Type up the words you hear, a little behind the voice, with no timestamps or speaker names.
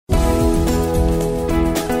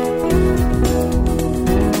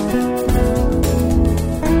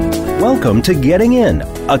Welcome to Getting In,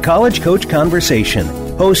 a college coach conversation,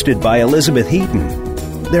 hosted by Elizabeth Heaton.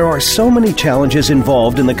 There are so many challenges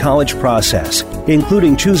involved in the college process,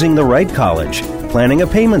 including choosing the right college, planning a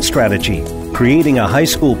payment strategy, creating a high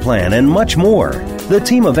school plan, and much more. The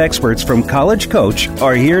team of experts from College Coach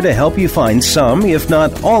are here to help you find some, if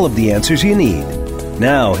not all, of the answers you need.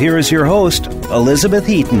 Now, here is your host, Elizabeth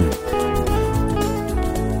Heaton.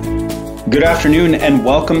 Good afternoon and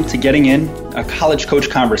welcome to Getting In, a College Coach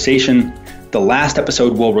conversation. The last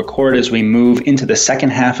episode we'll record as we move into the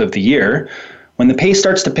second half of the year, when the pace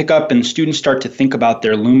starts to pick up and students start to think about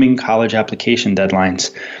their looming college application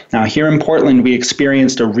deadlines. Now, here in Portland, we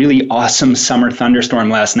experienced a really awesome summer thunderstorm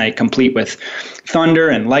last night, complete with thunder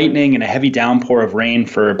and lightning and a heavy downpour of rain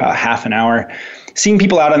for about half an hour. Seeing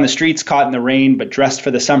people out on the streets caught in the rain but dressed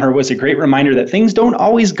for the summer was a great reminder that things don't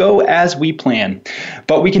always go as we plan.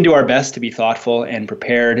 But we can do our best to be thoughtful and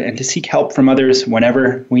prepared and to seek help from others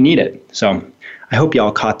whenever we need it. So I hope you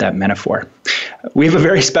all caught that metaphor. We have a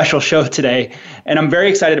very special show today, and I'm very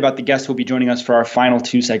excited about the guest who will be joining us for our final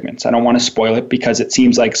two segments. I don't want to spoil it because it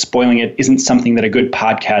seems like spoiling it isn't something that a good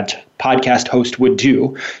podcast host would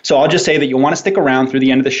do. So I'll just say that you'll want to stick around through the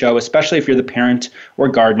end of the show, especially if you're the parent or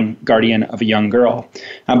guardian of a young girl.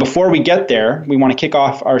 Now, before we get there, we want to kick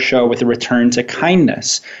off our show with a return to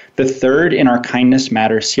kindness, the third in our Kindness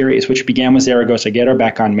Matters series, which began with Zaragoza Guerra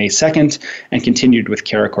back on May 2nd and continued with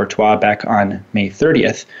Kara Courtois back on May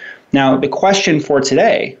 30th. Now, the question for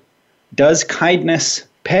today, does kindness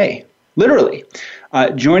pay? Literally.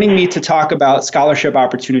 Joining me to talk about scholarship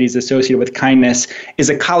opportunities associated with kindness is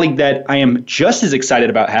a colleague that I am just as excited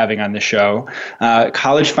about having on the show,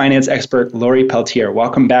 college finance expert Lori Peltier.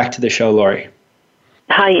 Welcome back to the show, Lori.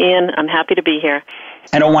 Hi, Ian. I'm happy to be here.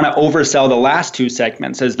 I don't want to oversell the last two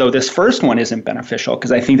segments as though this first one isn't beneficial,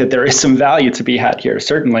 because I think that there is some value to be had here,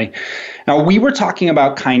 certainly. Now, we were talking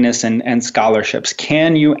about kindness and scholarships.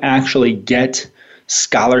 Can you actually get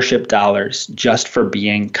scholarship dollars just for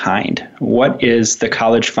being kind? What is the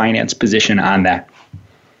college finance position on that?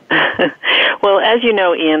 Well, as you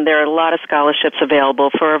know, Ian, there are a lot of scholarships available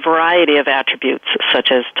for a variety of attributes,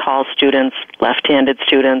 such as tall students, left-handed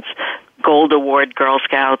students, Gold Award Girl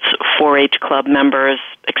Scouts, 4-H club members,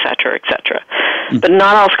 et cetera, et cetera. Mm-hmm. But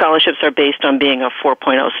not all scholarships are based on being a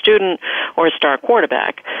 4.0 student or a star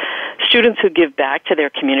quarterback. Students who give back to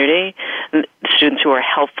their community, students who are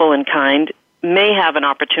helpful and kind, may have an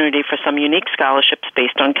opportunity for some unique scholarships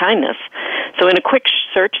based on kindness. So in a quick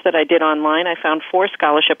search that I did online, I found 4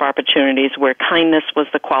 scholarship opportunities where kindness was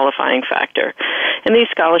the qualifying factor. And these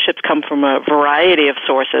scholarships come from a variety of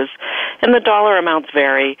sources, and the dollar amounts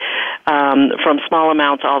vary from small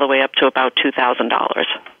amounts all the way up to about $2,000.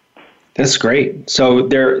 That's great. So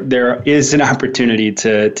there is an opportunity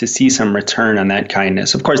to see some return on that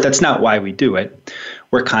kindness. Of course, that's not why we do it.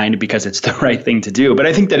 We're kind because it's the right thing to do. But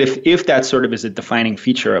I think that if that sort of is a defining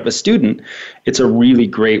feature of a student, it's a really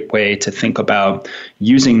great way to think about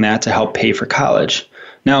using that to help pay for college.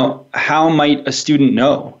 Now, how might a student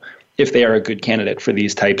know if they are a good candidate for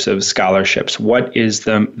these types of scholarships? What is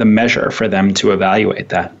the measure for them to evaluate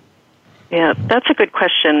that? Yeah, that's a good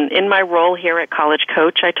question. In my role here at College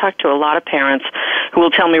Coach, I talk to a lot of parents who will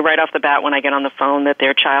tell me right off the bat when I get on the phone that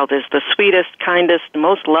their child is the sweetest, kindest,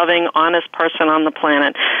 most loving, honest person on the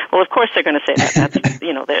planet. Well, of course they're going to say that.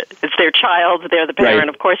 That's, it's their child, they're the parent. Right.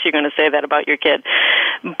 Of course you're going to say that about your kid.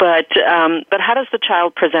 But how does the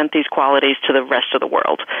child present these qualities to the rest of the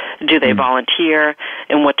world? Do they volunteer?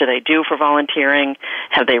 And what do they do for volunteering?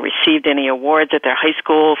 Have they received any awards at their high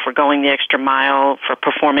school for going the extra mile, for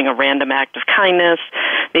performing a random act of kindness,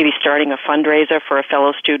 maybe starting a fundraiser for a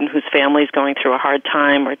fellow student whose family is going through a hard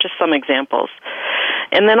time, or just some examples.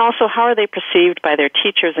 And then also, how are they perceived by their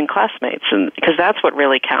teachers and classmates? And because that's what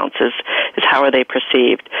really counts is how are they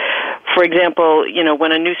perceived. For example,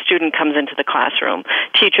 when a new student comes into the classroom,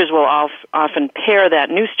 teachers will often pair that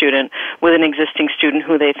new student with an existing student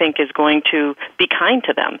who they think is going to be kind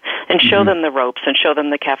to them and show them the ropes and show them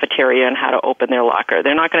the cafeteria and how to open their locker.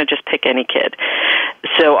 They're not going to just pick any kid.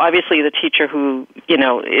 So obviously the teacher who,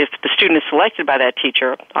 if the student is selected by that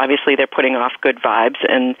teacher, obviously they're putting off good vibes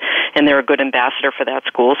and they're a good ambassador for that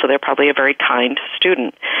school, so they're probably a very kind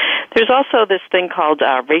student. There's also this thing called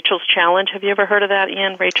Rachel's Challenge. Have you ever heard of that,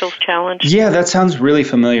 Ian? Rachel's Challenge? Yeah, that sounds really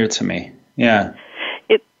familiar to me. Yeah.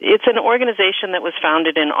 It's an organization that was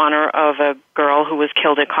founded in honor of a girl who was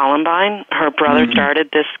killed at Columbine. Her brother started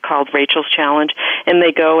this called Rachel's Challenge, and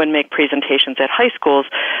they go and make presentations at high schools.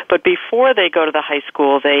 But before they go to the high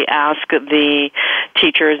school, they ask the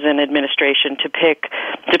teachers and administration to pick,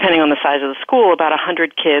 depending on the size of the school, about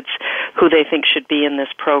 100 kids who they think should be in this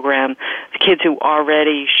program, kids who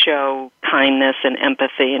already show kindness and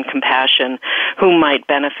empathy and compassion, who might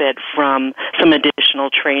benefit from some additional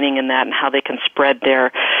training in that and how they can spread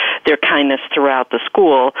their kindness throughout the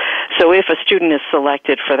school. So if a student is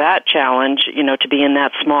selected for that challenge, to be in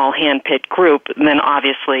that small hand-picked group, then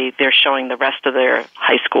obviously they're showing the rest of their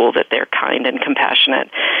high school that they're kind and compassionate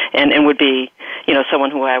and would be,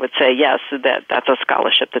 someone who I would say, yes, that's a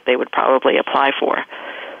scholarship that they would probably apply for.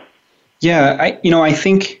 Yeah, I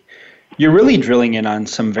think you're really drilling in on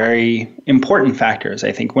some very important factors.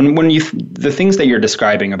 I think when the things that you're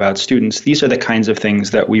describing about students, these are the kinds of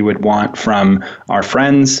things that we would want from our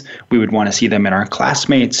friends. We would want to see them in our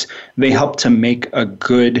classmates. They help to make a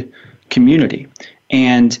good community.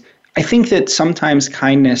 And I think that sometimes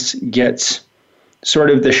kindness gets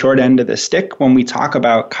sort of the short end of the stick when we talk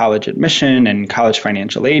about college admission and college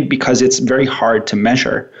financial aid because it's very hard to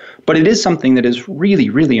measure. But it is something that is really,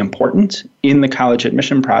 really important in the college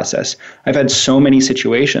admission process. I've had so many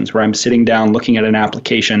situations where I'm sitting down looking at an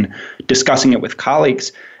application, discussing it with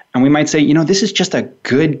colleagues, and we might say, this is just a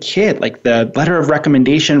good kid. Like the letter of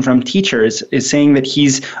recommendation from teachers is saying that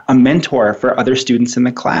he's a mentor for other students in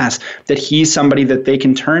the class, that he's somebody that they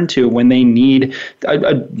can turn to when they need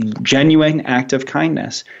a genuine act of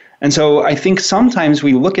kindness. And so I think sometimes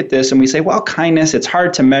we look at this and we say, well, kindness, it's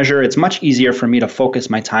hard to measure. It's much easier for me to focus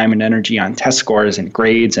my time and energy on test scores and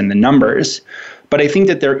grades and the numbers. But I think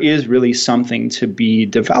that there is really something to be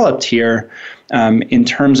developed here in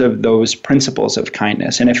terms of those principles of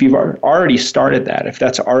kindness. And if you've already started that, if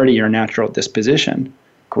that's already your natural disposition,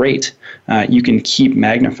 great. You can keep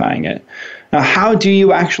magnifying it. Now, how do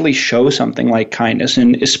you actually show something like kindness?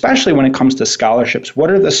 And especially when it comes to scholarships,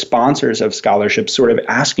 what are the sponsors of scholarships sort of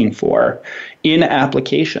asking for in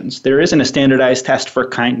applications? There isn't a standardized test for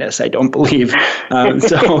kindness, I don't believe. I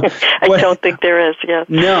don't think there is, yeah.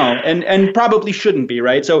 No, and probably shouldn't be,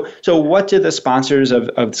 right? So what do the sponsors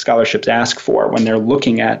of scholarships ask for when they're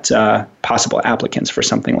looking at possible applicants for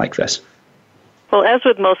something like this? Well, as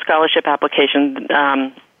with most scholarship applications,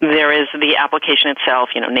 there is the application itself,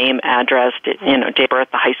 name, address, date of birth,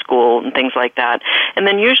 the high school, and things like that. And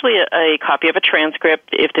then usually a copy of a transcript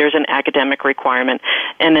if there's an academic requirement,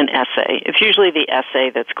 and an essay. It's usually the essay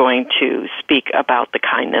that's going to speak about the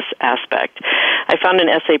kindness aspect. I found an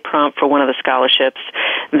essay prompt for one of the scholarships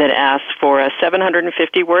that asked for a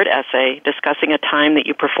 750-word essay discussing a time that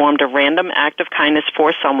you performed a random act of kindness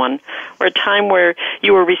for someone, or a time where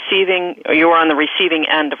you were on the receiving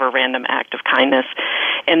end of a random act of kindness,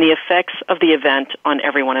 and the effects of the event on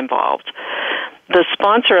everyone involved. The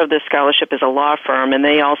sponsor of this scholarship is a law firm, and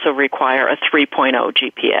they also require a 3.0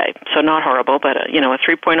 GPA. So not horrible, but a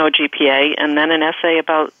 3.0 GPA, and then an essay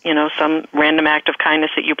about, some random act of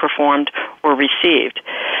kindness that you performed or received.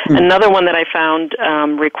 Another one that I found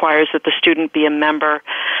requires that the student be a member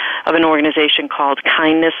of an organization called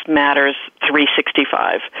Kindness Matters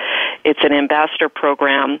 365. It's an ambassador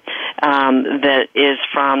program that is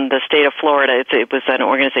from the state of Florida. It was an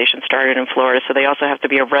organization started in Florida, so they also have to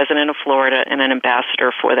be a resident of Florida and an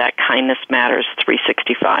ambassador for that Kindness Matters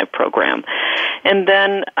 365 program. And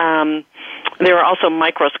then there are also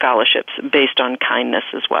micro scholarships based on kindness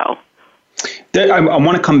as well. I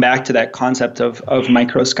want to come back to that concept of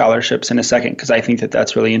micro scholarships in a second, because I think that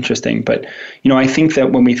that's really interesting. But, I think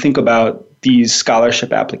that when we think about these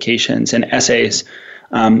scholarship applications and essays,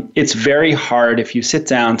 it's very hard if you sit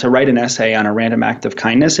down to write an essay on a random act of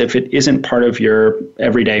kindness if it isn't part of your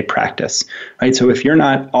everyday practice, right? So if you're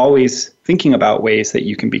not always thinking about ways that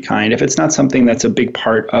you can be kind, if it's not something that's a big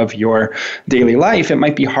part of your daily life, it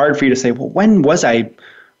might be hard for you to say, well, when was I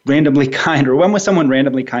randomly kind, or when was someone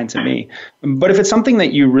randomly kind to me? But if it's something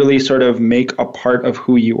that you really sort of make a part of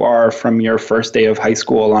who you are from your first day of high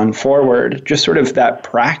school on forward, just sort of that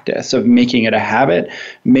practice of making it a habit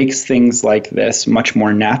makes things like this much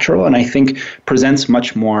more natural, and I think presents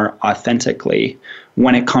much more authentically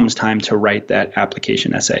when it comes time to write that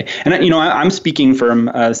application essay. And, I'm speaking from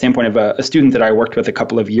a standpoint of a student that I worked with a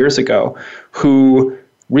couple of years ago who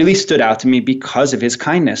really stood out to me because of his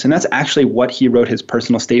kindness. And that's actually what he wrote his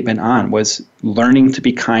personal statement on, was learning to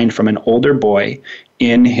be kind from an older boy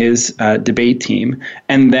in his debate team,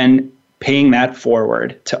 and then paying that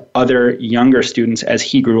forward to other younger students as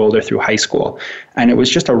he grew older through high school. And it was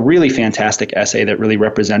just a really fantastic essay that really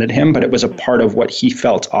represented him, but it was a part of what he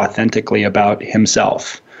felt authentically about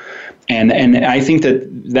himself. And I think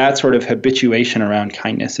that sort of habituation around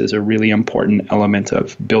kindness is a really important element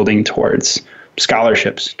of building towards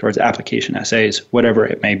scholarships, towards application essays, whatever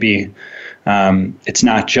it may be. It's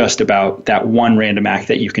not just about that one random act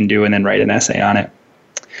that you can do and then write an essay on it.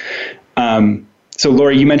 So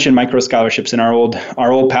Lori, you mentioned micro scholarships, and our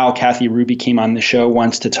old pal Kathy Ruby came on the show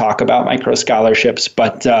once to talk about micro scholarships,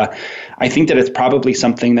 but I think that it's probably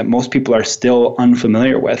something that most people are still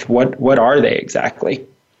unfamiliar with. What are they exactly?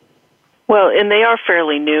 Well, and they are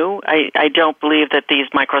fairly new. I don't believe that these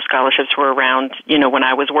micro scholarships were around, when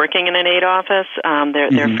I was working in an aid office.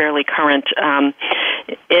 They're fairly current. And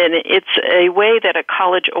it's a way that a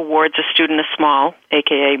college awards a student a small,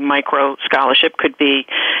 aka micro scholarship, could be,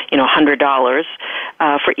 $100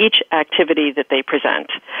 for each activity that they present.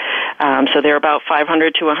 So they're about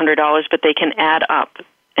 $500 to $100, but they can add up.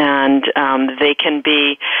 And they can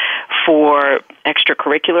be for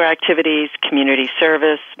extracurricular activities, community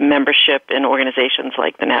service, membership in organizations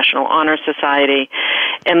like the National Honor Society.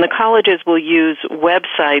 And the colleges will use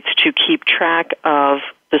websites to keep track of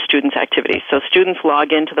the students' activities. So students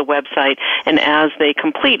log into the website, and as they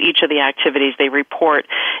complete each of the activities, they report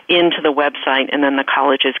into the website, and then the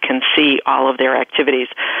colleges can see all of their activities.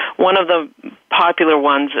 One of the popular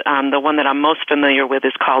ones, the one that I'm most familiar with,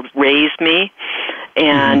 is called Raise Me,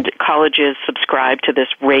 and colleges subscribe to this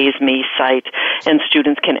Raise Me site, and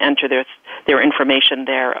students can enter their information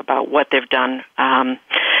there about what they've done.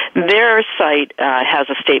 Their site has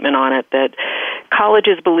a statement on it that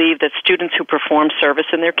colleges believe that students who perform service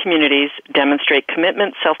in their communities demonstrate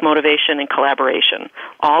commitment, self-motivation, and collaboration,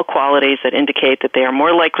 all qualities that indicate that they are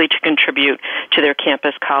more likely to contribute to their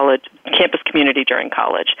campus community during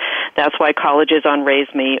college. That's why colleges on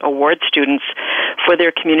Raise Me award students for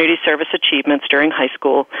their community service achievements during high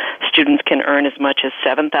school. Students can earn as much as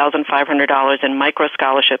 $7,500 in micro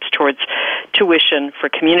scholarships towards tuition for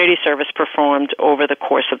community service performed over the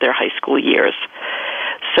course of their high school years.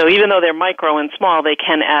 So even though they're micro and small, they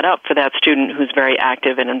can add up for that student who's very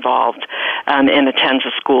active and involved and attends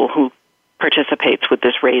a school who participates with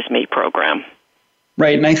this Raise Me program.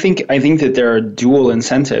 Right, and I think that there are dual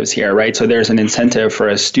incentives here, right? So there's an incentive for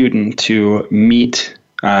a student to meet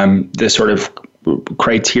this sort of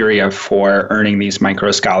criteria for earning these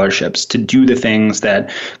micro scholarships, to do the things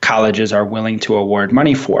that colleges are willing to award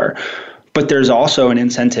money for. But there's also an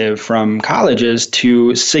incentive from colleges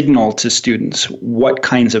to signal to students what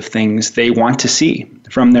kinds of things they want to see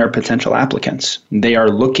from their potential applicants. They are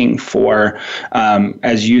looking for,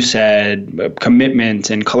 as you said, commitment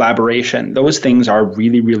and collaboration. Those things are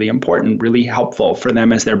really, really important, really helpful for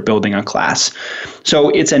them as they're building a class. So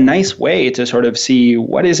it's a nice way to sort of see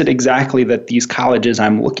what is it exactly that these colleges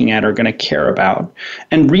I'm looking at are going to care about,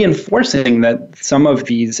 and reinforcing that some of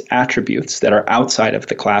these attributes that are outside of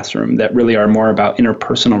the classroom that really are more about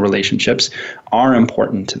interpersonal relationships are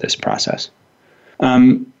important to this process.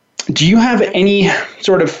 Do you have any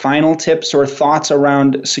sort of final tips or thoughts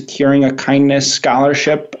around securing a kindness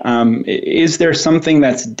scholarship? Is there something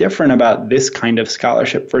that's different about this kind of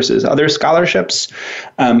scholarship versus other scholarships?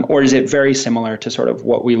 Or is it very similar to sort of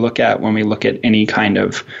what we look at when we look at any kind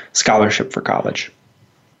of scholarship for college?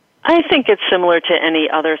 I think it's similar to any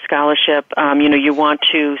other scholarship. You want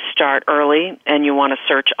to start early and you want to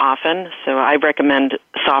search often. So I recommend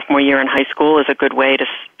sophomore year in high school is a good way to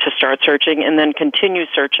start searching, and then continue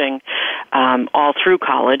searching all through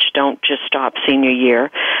college. Don't just stop senior year.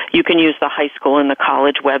 You can use the high school and the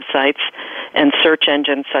college websites and search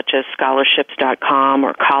engines such as scholarships.com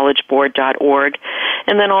or collegeboard.org,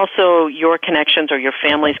 and then also your connections or your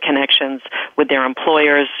family's connections with their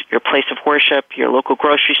employers, your place of worship, your local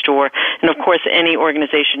grocery store, and of course any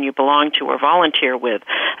organization you belong to or volunteer with.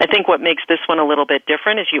 I think what makes this one a little bit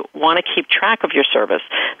different is you want to keep track of your service.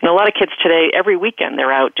 And a lot of kids today, every weekend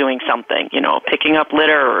they're out doing something, picking up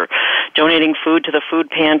litter or donating food to the food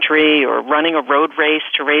pantry or running a road race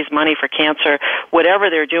to raise money for cancer. Whatever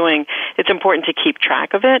they're doing, it's important to keep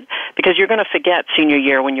track of it, because you're going to forget senior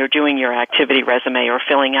year when you're doing your activity resume or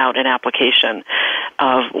filling out an application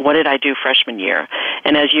of what did I do freshman year.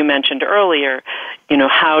 And as you mentioned earlier,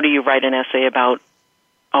 how do you write an essay about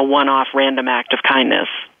a one-off random act of kindness?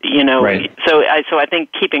 Right. So I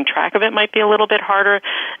think keeping track of it might be a little bit harder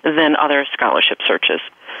than other scholarship searches.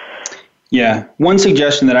 Yeah. One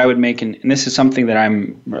suggestion that I would make, and this is something that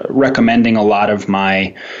I'm recommending a lot of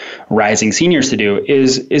my rising seniors to do,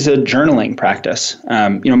 is a journaling practice.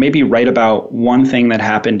 Maybe write about one thing that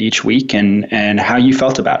happened each week and how you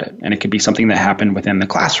felt about it. And it could be something that happened within the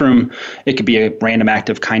classroom. It could be a random act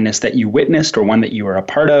of kindness that you witnessed or one that you were a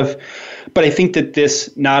part of. But I think that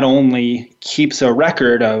this not only keeps a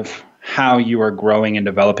record of how you are growing and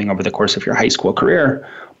developing over the course of your high school career,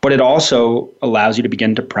 but it also allows you to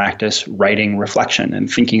begin to practice writing reflection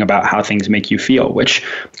and thinking about how things make you feel, which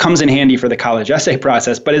comes in handy for the college essay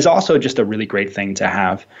process, but is also just a really great thing to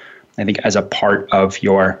have, I think, as a part of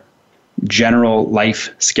your general life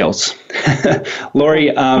skills.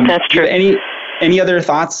 Lori, That's true. Any other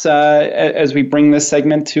thoughts as we bring this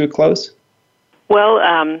segment to a close? Well,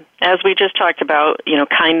 as we just talked about,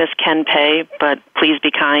 kindness can pay, but please be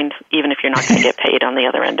kind, even if you're not going to get paid on the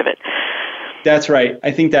other end of it. That's right.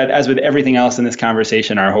 I think that as with everything else in this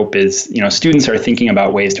conversation, our hope is, students are thinking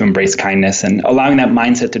about ways to embrace kindness and allowing that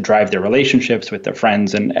mindset to drive their relationships with their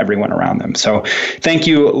friends and everyone around them. So thank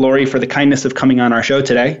you, Lori, for the kindness of coming on our show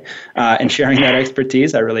today and sharing that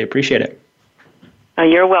expertise. I really appreciate it.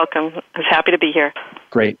 You're welcome. I was happy to be here.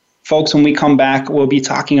 Great. Folks, when we come back, we'll be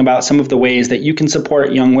talking about some of the ways that you can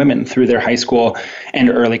support young women through their high school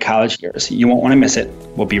and early college years. You won't want to miss it.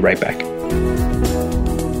 We'll be right back.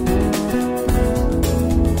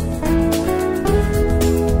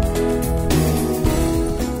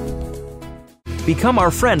 Become our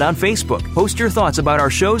friend on Facebook. Post your thoughts about our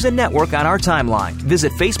shows and network on our timeline.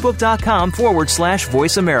 Visit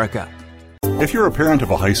facebook.com/Voice America. If you're a parent of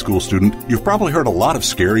a high school student, you've probably heard a lot of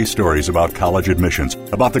scary stories about college admissions,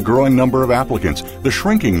 about the growing number of applicants, the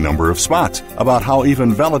shrinking number of spots, about how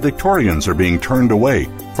even valedictorians are being turned away.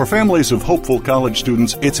 For families of hopeful college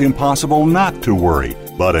students, it's impossible not to worry.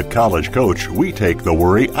 But at College Coach, we take the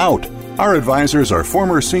worry out. Our advisors are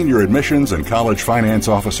former senior admissions and college finance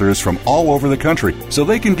officers from all over the country, so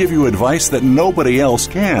they can give you advice that nobody else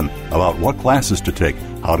can about what classes to take,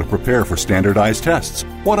 how to prepare for standardized tests,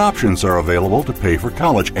 what options are available to pay for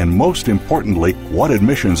college, and most importantly, what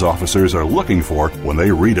admissions officers are looking for when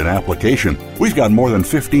they read an application. We've got more than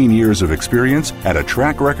 15 years of experience and a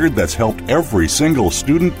track record that's helped every single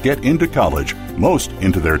student get into college, most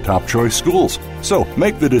into their top choice schools. So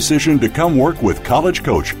make the decision to come work with College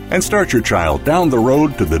Coach and start your child down the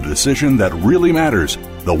road to the decision that really matters,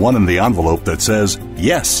 the one in the envelope that says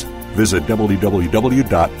yes. Visit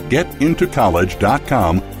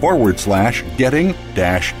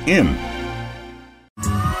www.getintocollege.com/getting-in.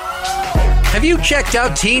 Have you checked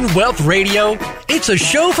out Teen Wealth Radio? It's a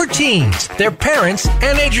show for teens, their parents,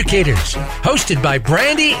 and educators. Hosted by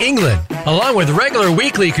Brandy England. Along with regular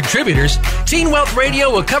weekly contributors, Teen Wealth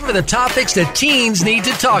Radio will cover the topics that teens need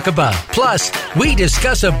to talk about. Plus, we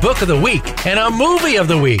discuss a book of the week and a movie of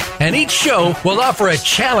the week. And each show will offer a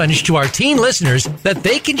challenge to our teen listeners that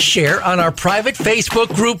they can share on our private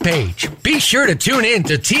Facebook group page. Be sure to tune in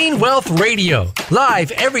to Teen Wealth Radio,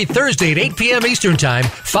 live every Thursday at 8 p.m. Eastern Time,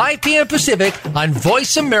 5 p.m. Pacific on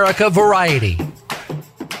Voice America Variety.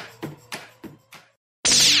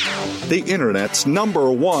 The Internet's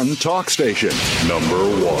 #1 talk station.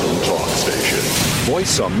 #1 talk station.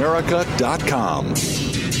 VoiceAmerica.com.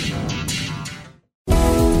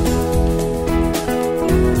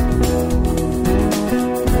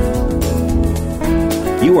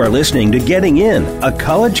 You are listening to Getting In, a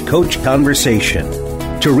College Coach Conversation.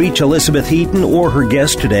 To reach Elizabeth Heaton or her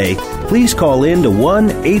guest today, please call in to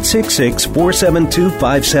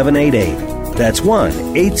 1-866-472-5788. That's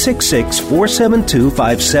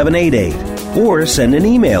 1-866-472-5788. Or send an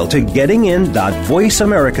email to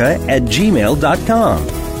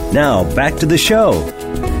gettingin.voiceamerica@gmail.com. Now, back to the show.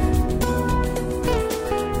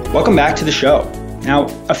 Welcome back to the show. Now,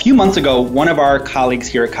 a few months ago, one of our colleagues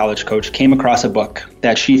here at College Coach came across a book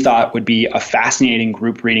that she thought would be a fascinating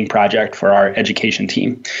group reading project for our education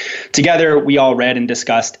team. Together, we all read and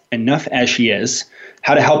discussed Enough as She Is,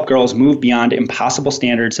 How to Help Girls Move Beyond Impossible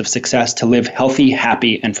Standards of Success to Live Healthy,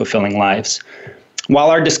 Happy, and Fulfilling Lives.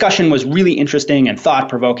 While our discussion was really interesting and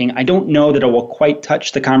thought-provoking, I don't know that it will quite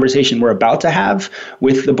touch the conversation we're about to have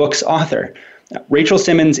with the book's author. Rachel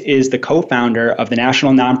Simmons is the co-founder of the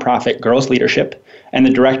national nonprofit Girls Leadership and the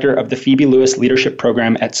director of the Phoebe Lewis Leadership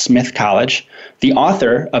Program at Smith College, the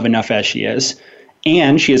author of Enough as She Is,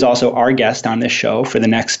 and she is also our guest on this show for the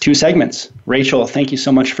next 2 segments. Rachel, thank you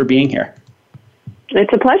so much for being here.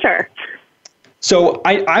 It's a pleasure. So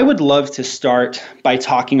I would love to start by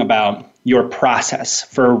talking about your process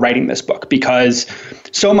for writing this book, because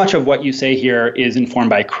so much of what you say here is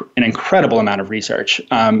informed by an incredible amount of research.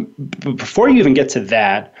 Before you even get to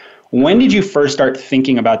that, when did you first start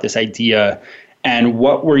thinking about this idea, and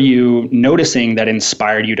what were you noticing that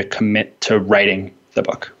inspired you to commit to writing the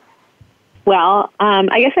book? Well,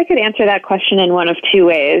 I guess I could answer that question in one of 2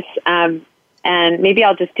 ways. And maybe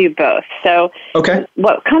I'll just do both. So okay.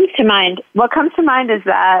 What comes to mind is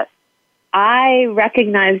that I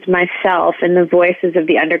recognized myself in the voices of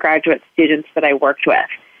the undergraduate students that I worked with.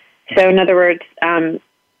 So in other words,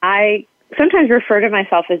 I sometimes refer to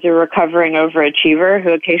myself as a recovering overachiever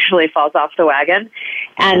who occasionally falls off the wagon.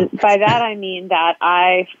 And by that, I mean that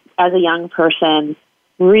I, as a young person,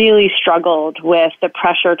 really struggled with the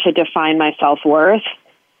pressure to define my self-worth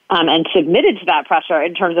and submitted to that pressure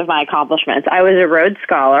in terms of my accomplishments. I was a Rhodes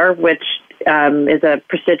Scholar, which is a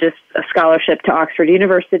prestigious scholarship to Oxford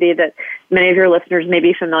University that many of your listeners may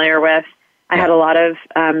be familiar with. I had a lot of,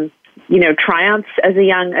 triumphs as a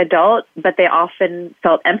young adult, but they often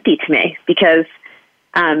felt empty to me because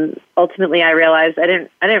ultimately I realized I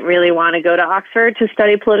didn't really want to go to Oxford to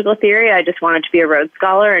study political theory. I just wanted to be a Rhodes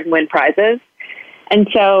Scholar and win prizes. And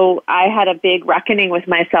so I had a big reckoning with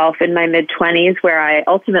myself in my mid-20s where I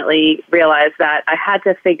ultimately realized that I had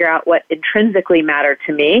to figure out what intrinsically mattered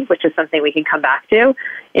to me, which is something we can come back to,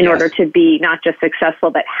 in order to be not just successful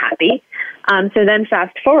but happy. So then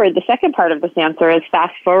fast forward, the second part of this answer is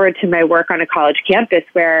fast forward to my work on a college campus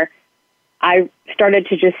where I started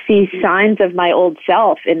to just see signs of my old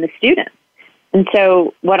self in the students. And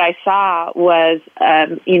so what I saw was,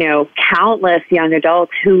 countless young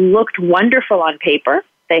adults who looked wonderful on paper.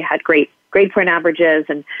 They had great grade point averages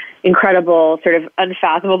and incredible sort of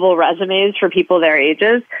unfathomable resumes for people their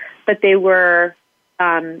ages, but they were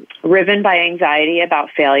riven by anxiety about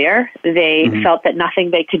failure. They felt that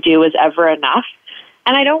nothing they could do was ever enough.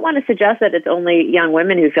 And I don't want to suggest that it's only young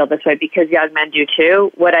women who feel this way because young men do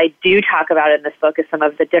too. What I do talk about in this book is some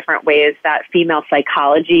of the different ways that female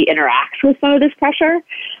psychology interacts with some of this pressure.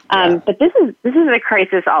 But this is a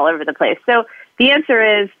crisis all over the place. So the answer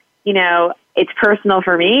is, it's personal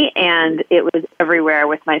for me and it was everywhere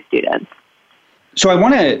with my students. So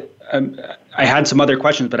I had some other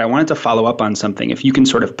questions, but I wanted to follow up on something. If you can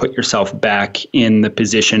sort of put yourself back in the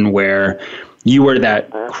position where you were that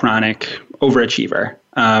chronic overachiever.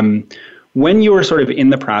 When you were sort of in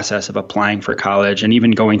the process of applying for college and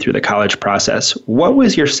even going through the college process, what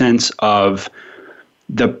was your sense of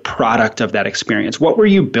the product of that experience? What were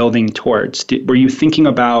you building towards? Were you thinking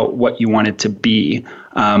about what you wanted to be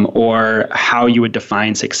or how you would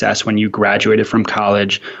define success when you graduated from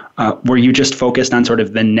college? Were you just focused on sort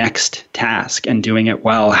of the next task and doing it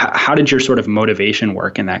well? How did your sort of motivation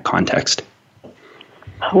work in that context?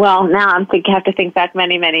 Well, now I have to think back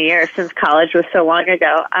many, many years since college was so long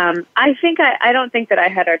ago. I don't think that I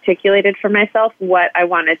had articulated for myself what I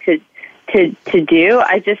wanted to do.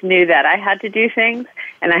 I just knew that I had to do things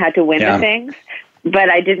and I had to win the things,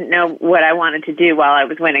 but I didn't know what I wanted to do while I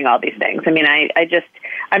was winning all these things. I mean,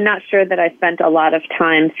 I'm not sure that I spent a lot of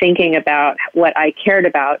time thinking about what I cared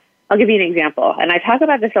about. I'll give you an example, and I talk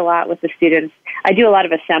about this a lot with the students. I do a lot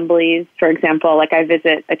of assemblies, for example, like I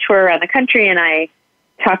visit a tour around the country and I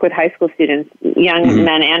talk with high school students, young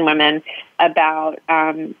men and women, about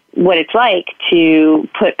what it's like to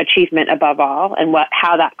put achievement above all and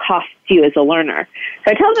how that costs you as a learner.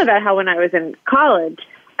 So I tell them about how when I was in college,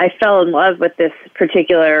 I fell in love with this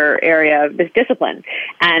particular area of this discipline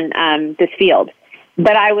and this field.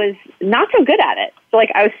 But I was not so good at it. So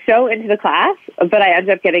I was so into the class, but I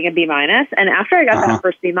ended up getting a B-. And after I got that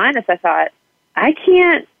first B-, I thought, I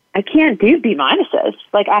can't do B-.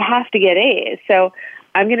 I have to get A's. So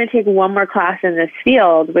I'm going to take one more class in this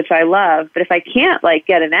field, which I love. But if I can't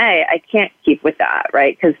get an A, I can't keep with that,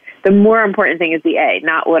 right? Because the more important thing is the A,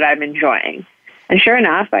 not what I'm enjoying. And sure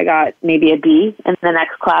enough, I got maybe a D in the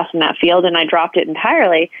next class in that field, and I dropped it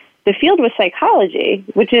entirely. The field was psychology,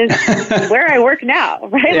 which is where I work now,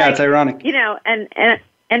 right? Yeah, it's ironic.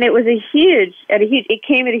 And it was it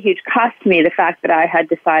came at a huge cost to me, the fact that I had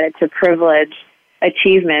decided to privilege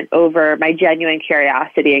achievement over my genuine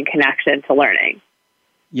curiosity and connection to learning.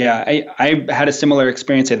 Yeah, I had a similar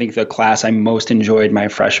experience. I think the class I most enjoyed my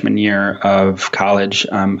freshman year of college,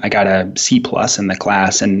 I got a C+ in the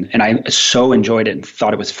class, and I so enjoyed it and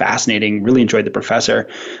thought it was fascinating, really enjoyed the professor.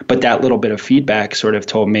 But that little bit of feedback sort of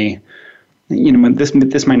told me,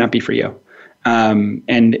 this might not be for you.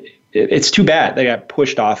 And it's too bad they got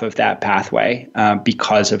pushed off of that pathway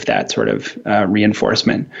because of that sort of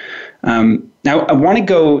reinforcement. Now, I want to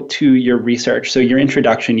go to your research. So your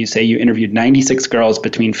introduction, you say you interviewed 96 girls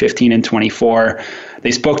between 15 and 24.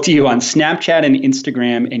 They spoke to you on Snapchat and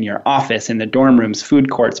Instagram, in your office, in the dorm rooms,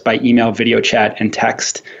 food courts, by email, video chat, and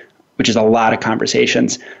text, which is a lot of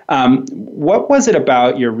conversations. What was it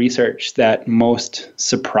about your research that most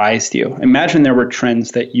surprised you? Imagine there were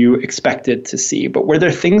trends that you expected to see, but were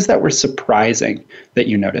there things that were surprising that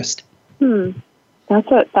you noticed?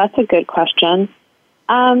 That's a good question.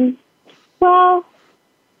 Well,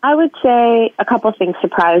 I would say a couple of things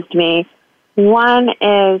surprised me. One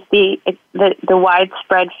is the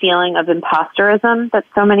widespread feeling of imposterism that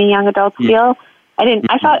so many young adults feel.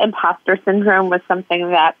 I thought imposter syndrome was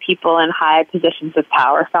something that people in high positions of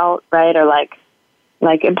power felt, right? Or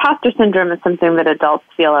like imposter syndrome is something that adults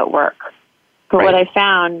feel at work. But what I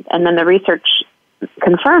found, and then the research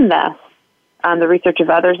confirmed this, the research of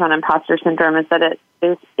others on imposter syndrome, is that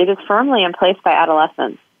it is firmly in place by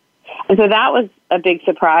adolescents. And so that was a big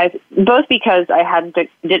surprise, both because I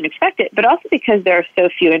didn't expect it, but also because there are so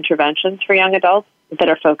few interventions for young adults that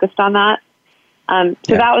are focused on that.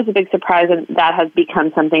 That was a big surprise, and that has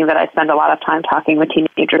become something that I spend a lot of time talking with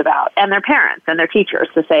teenagers about, and their parents and their teachers,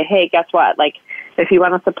 to say, hey, guess what? Like, if you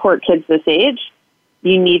want to support kids this age,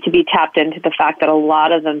 you need to be tapped into the fact that a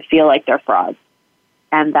lot of them feel like they're frauds,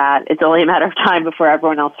 and that it's only a matter of time before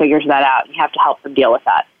everyone else figures that out, and you have to help them deal with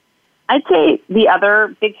that. I'd say the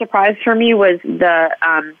other big surprise for me was the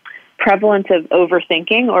prevalence of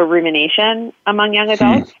overthinking or rumination among young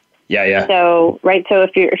adults. Yeah. So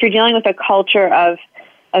if you're dealing with a culture of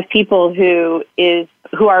people who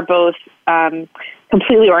are both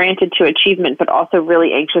completely oriented to achievement but also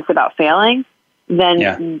really anxious about failing, then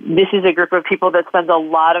this is a group of people that spends a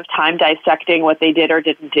lot of time dissecting what they did or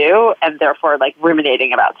didn't do, and therefore like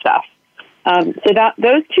ruminating about stuff. So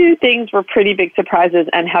those two things were pretty big surprises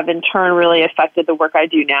and have in turn really affected the work I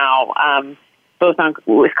do now, both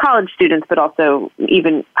with college students, but also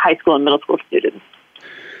even high school and middle school students.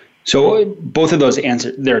 So both of those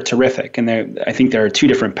answers, they're terrific. And I think there are two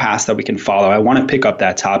different paths that we can follow. I want to pick up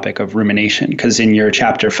that topic of rumination, because in your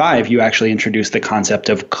chapter 5, you actually introduced the concept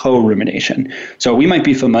of co-rumination. So we might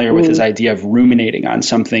be familiar with this idea of ruminating on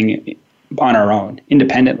something on our own,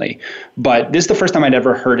 independently. But this is the first time I'd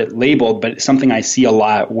ever heard it labeled, but it's something I see a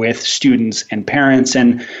lot with students and parents.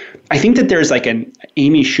 And I think that there's like an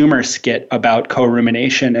Amy Schumer skit about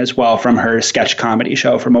co-rumination as well from her sketch comedy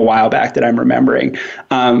show from a while back that I'm remembering.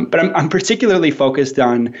 But I'm particularly focused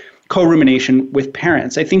on co-rumination with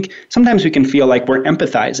parents. I think sometimes we can feel like we're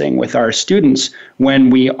empathizing with our students when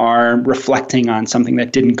we are reflecting on something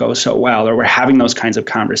that didn't go so well, or we're having those kinds of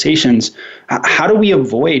conversations. How do we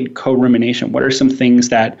avoid co-rumination? What are some things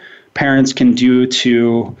that parents can do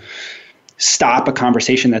to stop a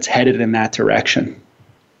conversation that's headed in that direction?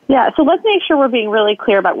 Yeah, so let's make sure we're being really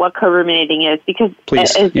clear about what co-ruminating is, because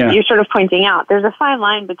as you're sort of pointing out, there's a fine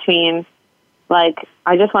line between, like,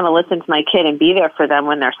 I just want to listen to my kid and be there for them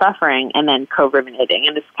when they're suffering, and then co-ruminating.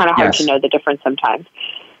 And it's kind of hard to know the difference sometimes.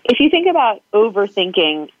 If you think about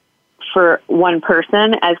overthinking for one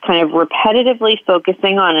person as kind of repetitively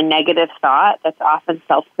focusing on a negative thought that's often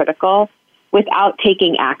self-critical without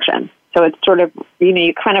taking action. So it's sort of,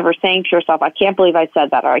 you kind of are saying to yourself, I can't believe I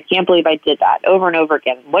said that, or I can't believe I did that, over and over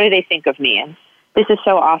again. What do they think of me? And this is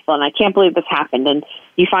so awful, and I can't believe this happened. And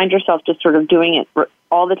you find yourself just sort of doing it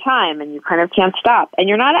all the time, and you kind of can't stop. And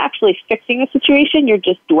you're not actually fixing the situation, you're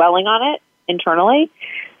just dwelling on it internally.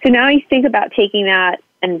 So now you think about taking that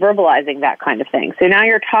and verbalizing that kind of thing. So now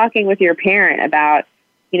you're talking with your parent about,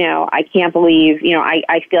 I can't believe,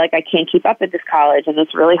 I feel like I can't keep up at this college, and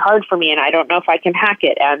it's really hard for me, and I don't know if I can hack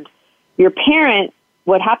it. And your parent,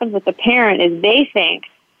 what happens with the parent is they think,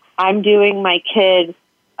 I'm doing my kid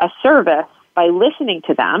a service by listening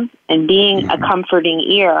to them and being a comforting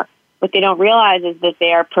ear. What they don't realize is that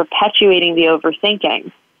they are perpetuating the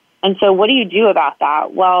overthinking. And so what do you do about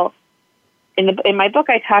that? Well, in my book,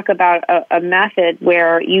 I talk about a method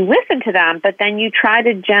where you listen to them, but then you try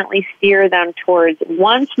to gently steer them towards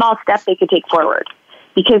one small step they could take forward.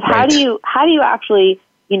 Because how do you actually,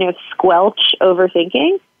 squelch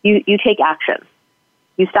overthinking? You take action.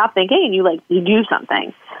 You stop thinking and you do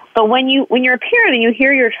something. But when you're a parent and you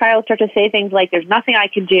hear your child start to say things like, there's nothing I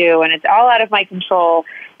can do and it's all out of my control,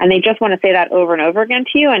 and they just want to say that over and over again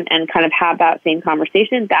to you and kind of have that same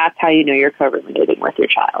conversation, that's how you know you're co-ruminating with your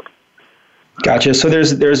child. Gotcha. So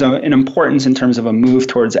there's an importance in terms of a move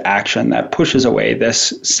towards action that pushes away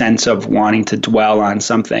this sense of wanting to dwell on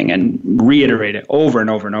something and reiterate it over and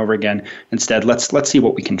over and over again. Instead, let's see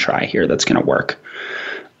what we can try here that's going to work.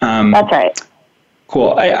 That's right.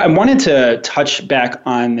 Cool. I wanted to touch back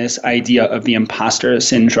on this idea of the imposter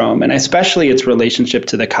syndrome, and especially its relationship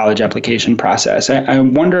to the college application process. I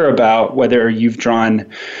wonder about whether you've drawn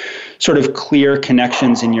sort of clear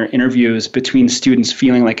connections in your interviews between students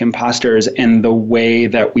feeling like imposters and the way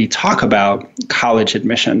that we talk about college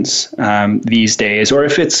admissions these days, or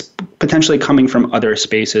if it's potentially coming from other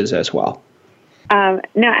spaces as well.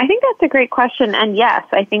 No, I think that's a great question. And yes,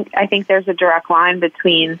 I think there's a direct line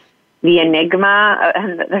between the enigma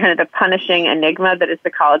and the punishing enigma that is the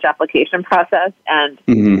college application process and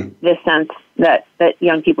the sense that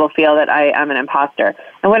young people feel that I'm an imposter.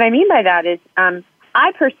 And what I mean by that is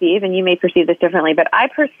I perceive, and you may perceive this differently, but I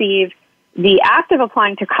perceive the act of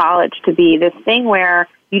applying to college to be this thing where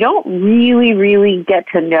you don't really get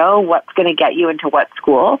to know what's going to get you into what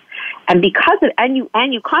school. And because of, and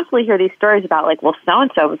you constantly hear these stories about like, well,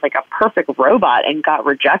 so-and-so was like a perfect robot and got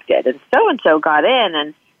rejected, and so-and-so got in,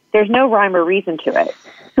 and there's no rhyme or reason to it.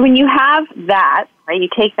 So when you have that, right, you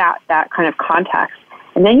take that kind of context,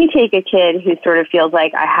 and then you take a kid who sort of feels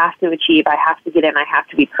like, I have to achieve, I have to get in, I have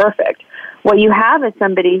to be perfect. What you have is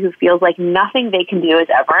somebody who feels like nothing they can do is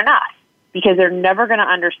ever enough, because they're never going to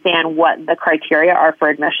understand what the criteria are for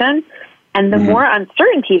admission. And the more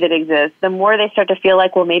uncertainty that exists, the more they start to feel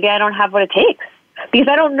like, well, maybe I don't have what it takes, because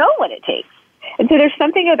I don't know what it takes. And so there's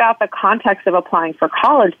something about the context of applying for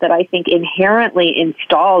college that I think inherently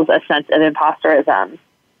installs a sense of imposterism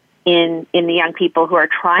in the young people who are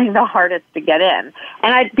trying the hardest to get in.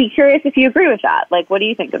 And I'd be curious if you agree with that. Like, what do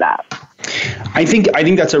you think of that? I think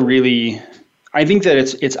that's I think that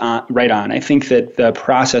it's right on. I think that the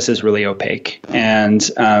process is really opaque, and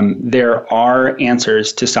there are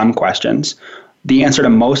answers to some questions. The answer to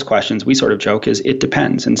most questions, we sort of joke, is it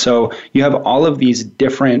depends. And so you have all of these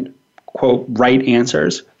different, quote, right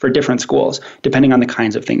answers for different schools, depending on the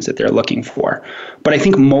kinds of things that they're looking for. But I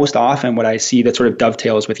think most often what I see that sort of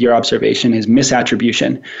dovetails with your observation is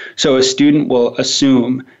misattribution. So a student will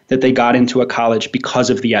assume that they got into a college because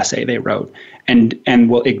of the essay they wrote, and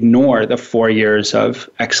will ignore the 4 years of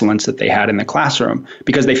excellence that they had in the classroom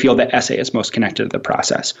because they feel the essay is most connected to the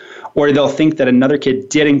process. Or they'll think that another kid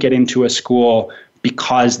didn't get into a school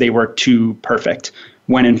because they were too perfect,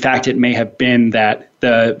 when in fact it may have been that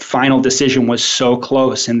the final decision was so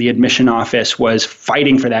close and the admission office was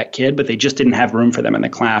fighting for that kid, but they just didn't have room for them in the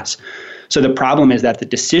class. So the problem is that the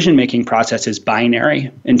decision-making process is binary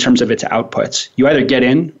in terms of its outputs. You either get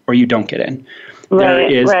in or you don't get in. There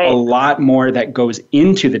is a lot more that goes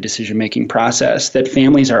into the decision-making process that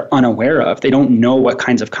families are unaware of. They don't know what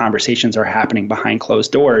kinds of conversations are happening behind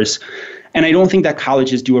closed doors. And I don't think that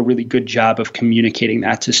colleges do a really good job of communicating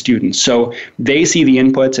that to students. So they see the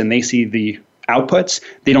inputs and they see the outputs.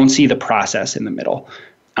 They don't see the process in the middle.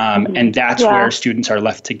 And that's where students are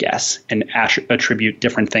left to guess and attribute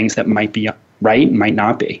different things that might be right and might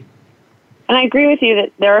not be. And I agree with you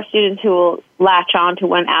that there are students who will latch on to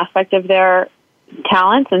one aspect of their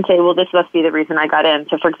talents and say, well, this must be the reason I got in.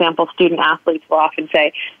 So, for example, student athletes will often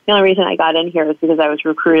say, the only reason I got in here is because I was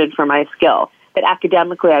recruited for my skill, but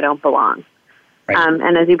academically I don't belong. Right.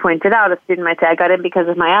 And as you pointed out, a student might say, I got in because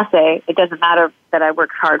of my essay. It doesn't matter that I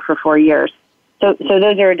worked hard for 4 years. So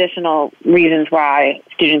those are additional reasons why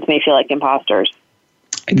students may feel like imposters.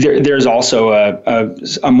 There's also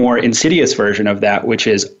a more insidious version of that, which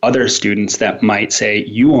is other students that might say,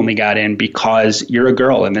 you only got in because you're a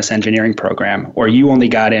girl in this engineering program, or you only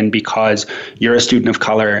got in because you're a student of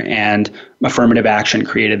color and affirmative action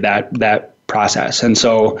created that process. And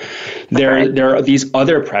so there are these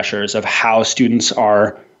other pressures of how students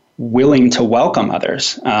are willing to welcome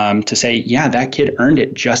others, to say, yeah, that kid earned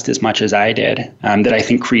it just as much as I did, that I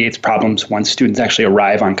think creates problems once students actually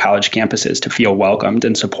arrive on college campuses to feel welcomed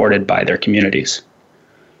and supported by their communities.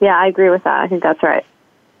 Yeah, I agree with that. I think that's right.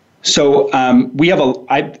 So I'm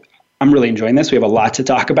really enjoying this. We have a lot to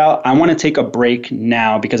talk about. I want to take a break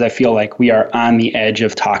now because I feel like we are on the edge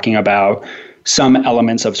of talking about some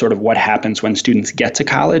elements of sort of what happens when students get to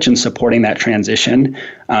college and supporting that transition.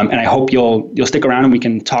 And I hope you'll stick around and we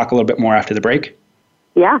can talk a little bit more after the break.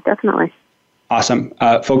 Yeah, definitely. Awesome.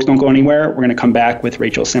 Folks, don't go anywhere. We're going to come back with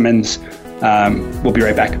Rachel Simmons. We'll be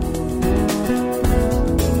right back.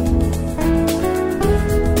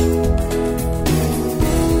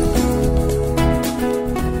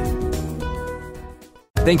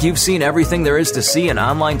 Think you've seen everything there is to see in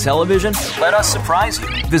online television? Let us surprise you.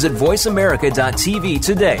 Visit voiceamerica.tv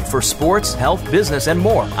today for sports, health, business, and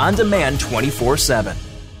more on demand 24/7.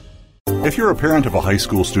 If you're a parent of a high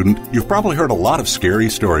school student, you've probably heard a lot of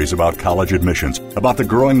scary stories about college admissions, about the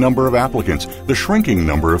growing number of applicants, the shrinking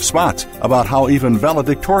number of spots, about how even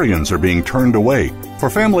valedictorians are being turned away.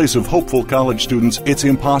 For families of hopeful college students, it's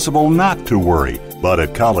impossible not to worry. But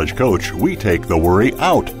at College Coach, we take the worry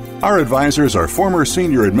out. Our advisors are former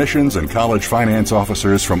senior admissions and college finance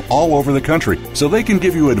officers from all over the country, so they can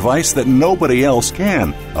give you advice that nobody else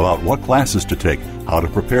can about what classes to take, how to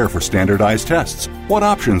prepare for standardized tests, what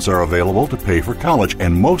options are available to pay for college,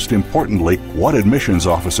 and most importantly, what admissions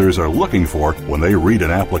officers are looking for when they read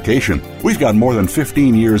an application. We've got more than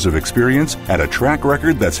 15 years of experience and a track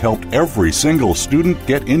record that's helped every single student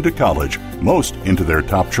get into college, most into their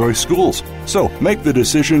top choice schools. So make the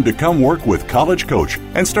decision to come work with College Coach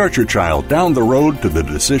and start your child down the road to the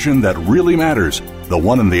decision that really matters, the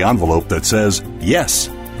one in the envelope that says yes.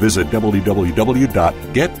 Visit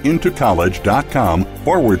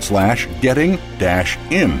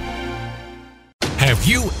www.getintocollege.com/getting-in. Have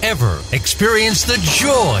you ever experienced the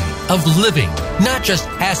joy of living? Not just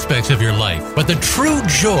aspects of your life, but the true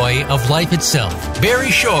joy of life itself.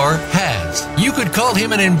 Barry Shore has. You could call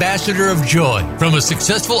him an ambassador of joy. From a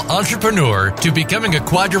successful entrepreneur to becoming a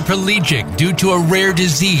quadriplegic due to a rare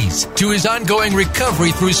disease, to his ongoing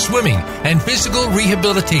recovery through swimming and physical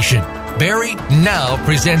rehabilitation, Barry now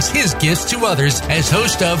presents his gifts to others as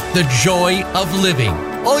host of The Joy of Living.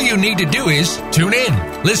 All you need to do is tune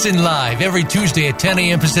in. Listen live every Tuesday at 10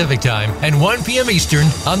 a.m. Pacific Time and 1 p.m. Eastern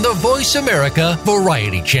on the Voice America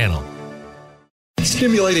Variety Channel.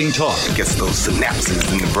 Stimulating talk gets those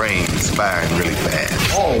synapses in the brain firing really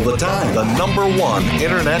fast. All the time. The number one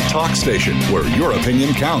internet talk station where your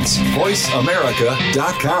opinion counts.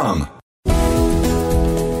 VoiceAmerica.com.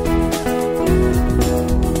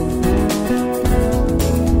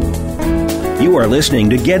 You are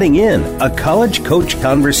listening to Getting In, a college coach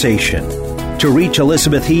conversation. To reach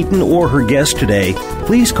Elizabeth Heaton or her guest today,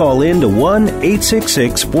 please call in to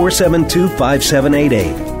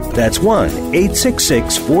 1-866-472-5788. That's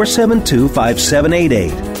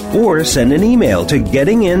 1-866-472-5788. Or send an email to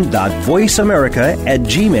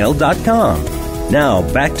gettingin.voiceamerica@gmail.com. Now,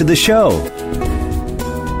 back to the show.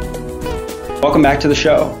 Welcome back to the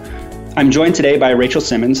show. I'm joined today by Rachel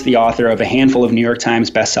Simmons, the author of a handful of New York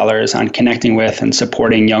Times bestsellers on connecting with and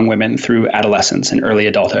supporting young women through adolescence and early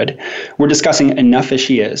adulthood. We're discussing Enough As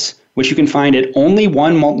She Is, which you can find at only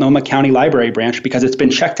one Multnomah County Library branch because it's been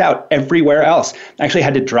checked out everywhere else. I actually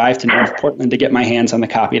had to drive to North Portland to get my hands on the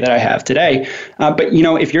copy that I have today. But, you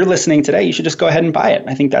know, if you're listening today, you should just go ahead and buy it.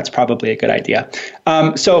 I think that's probably a good idea.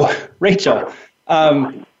 So, Rachel,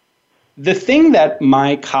 the thing that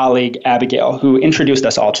my colleague Abigail, who introduced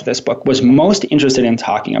us all to this book, was most interested in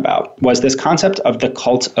talking about was this concept of the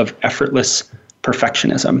cult of effortless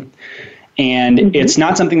perfectionism. And it's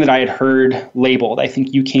not something that I had heard labeled. I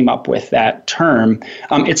think you came up with that term.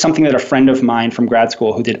 It's something that a friend of mine from grad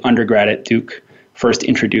school who did undergrad at Duke first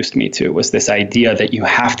introduced me to, was this idea that you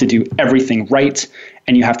have to do everything right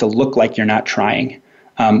and you have to look like you're not trying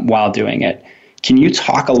while doing it. Can you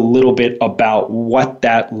talk a little bit about what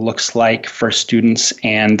that looks like for students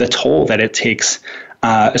and the toll that it takes,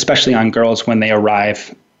 especially on girls when they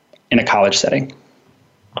arrive in a college setting?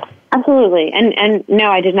 Absolutely. And no,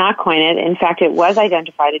 I did not coin it. In fact, it was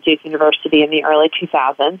identified at Duke University in the early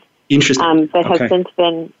 2000s. Interesting. But has since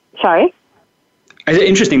been, sorry?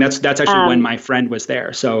 Interesting. That's actually when my friend was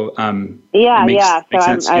there. So makes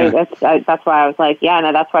sense. That's why I was like,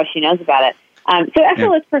 that's why she knows about it. So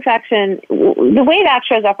effortless perfection, the way that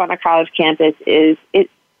shows up on a college campus is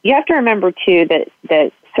you have to remember, too,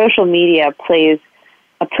 that social media plays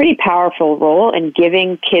a pretty powerful role in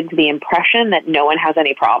giving kids the impression that no one has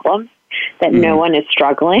any problems, that no one is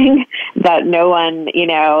struggling, that no one,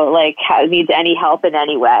 needs any help in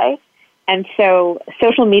any way. And so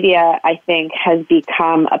social media, I think, has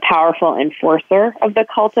become a powerful enforcer of the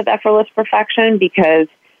cult of effortless perfection because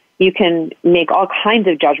you can make all kinds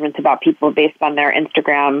of judgments about people based on their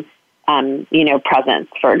Instagram, presence,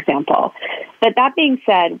 for example. But that being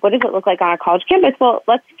said, what does it look like on a college campus? Well,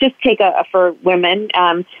 let's just take for women.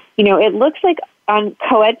 It looks like on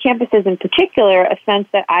co-ed campuses in particular, a sense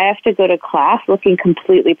that I have to go to class looking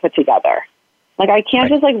completely put together. Like I can't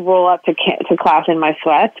just roll up to class in my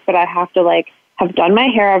sweats, but I have to have done my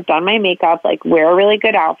hair, I've done my makeup, wear a really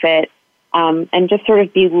good outfit, and just sort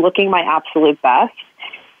of be looking my absolute best.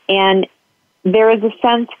 And there is a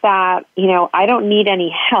sense that, I don't need any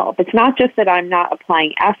help. It's not just that I'm not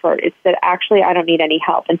applying effort. It's that actually I don't need any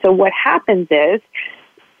help. And so what happens is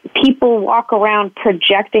people walk around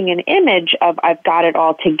projecting an image of I've got it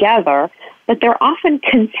all together, but they're often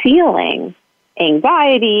concealing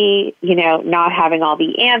anxiety, not having all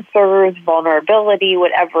the answers, vulnerability,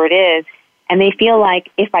 whatever it is. And they feel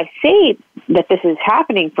like if I say that this is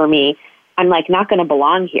happening for me, I'm not going to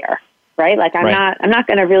belong here. Right? I'm not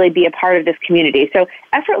going to really be a part of this community. So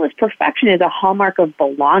effortless perfection is a hallmark of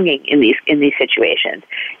belonging in these situations.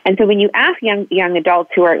 And so when you ask young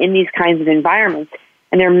adults who are in these kinds of environments,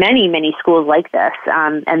 and there are many, many schools like this,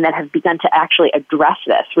 and that have begun to actually address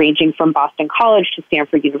this, ranging from Boston College to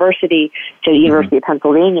Stanford University to the University of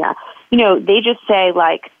Pennsylvania, they just say,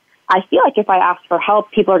 I feel like if I ask for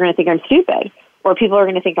help, people are going to think I'm stupid, or people are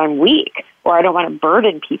going to think I'm weak, or I don't want to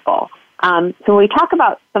burden people. So when we talk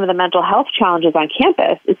about some of the mental health challenges on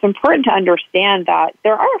campus, it's important to understand that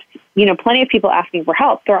there are, plenty of people asking for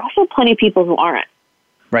help. There are also plenty of people who aren't.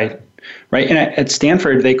 Right. right? And at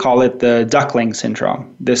Stanford, they call it the duckling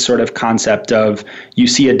syndrome, this sort of concept of you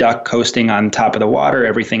see a duck coasting on top of the water,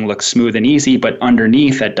 everything looks smooth and easy, but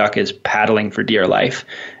underneath that duck is paddling for dear life.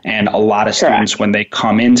 And a lot of students, when they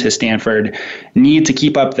come into Stanford, need to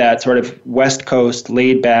keep up that sort of West Coast,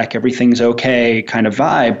 laid back, everything's okay kind of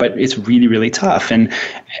vibe, but it's really, really tough. And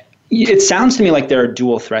it sounds to me like there are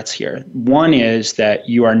dual threats here. One is that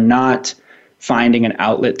you are not finding an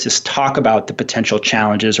outlet to talk about the potential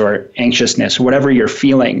challenges or anxiousness, whatever you're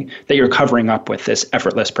feeling, that you're covering up with this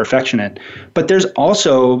effortless perfection. But there's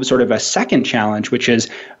also sort of a second challenge, which is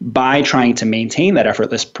by trying to maintain that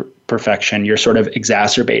effortless perfection, you're sort of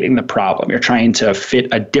exacerbating the problem. You're trying to fit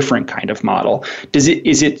a different kind of model. Is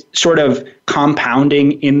it sort of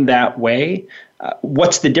compounding in that way?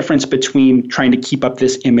 What's the difference between trying to keep up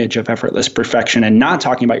this image of effortless perfection and not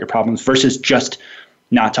talking about your problems versus just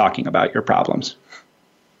not talking about your problems?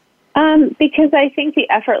 Because I think the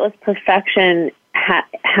effortless perfection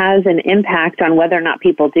has an impact on whether or not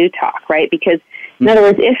people do talk, right? Because in other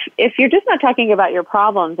words, if you're just not talking about your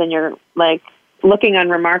problems and you're like looking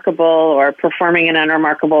unremarkable or performing in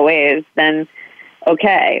unremarkable ways, then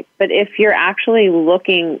okay. But if you're actually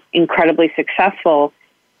looking incredibly successful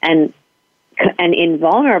and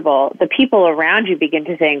invulnerable, the people around you begin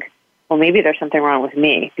to think, well, maybe there's something wrong with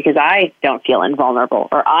me because I don't feel invulnerable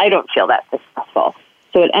or I don't feel that successful.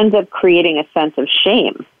 So it ends up creating a sense of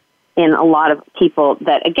shame in a lot of people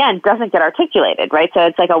that, again, doesn't get articulated, right? So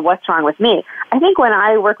it's like, what's wrong with me? I think when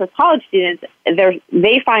I work with college students,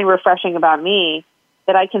 they find refreshing about me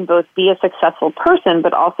that I can both be a successful person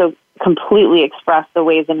but also completely express the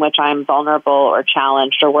ways in which I'm vulnerable or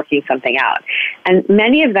challenged or working something out. And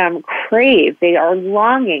many of them they are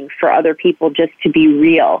longing for other people just to be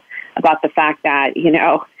real about the fact that,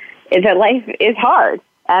 that life is hard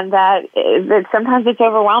and that sometimes it's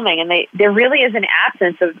overwhelming, and there really is an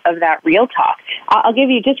absence of that real talk. I'll give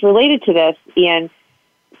you, just related to this, Ian,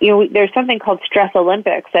 there's something called Stress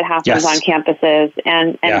Olympics that happens on campuses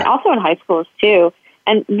and also in high schools too.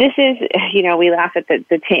 And this is, we laugh at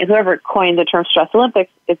whoever coined the term Stress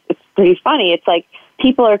Olympics, it's pretty funny. It's like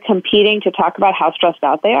people are competing to talk about how stressed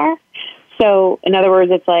out they are. So in other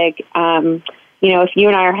words, it's like, if you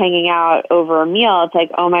and I are hanging out over a meal, it's like,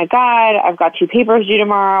 oh my God, I've got 2 papers due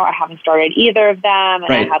tomorrow. I haven't started either of them.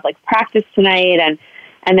 And I have practice tonight.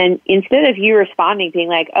 And then instead of you responding, being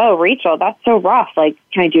like, oh, Rachel, that's so rough. Like,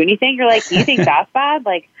 can I do anything? You're like, you think that's bad?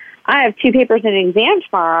 Like, I have 2 papers and an exam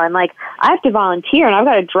tomorrow. And like, I have to volunteer and I've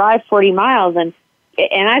got to drive 40 miles and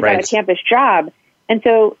I've got a campus job. And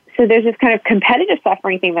so there's this kind of competitive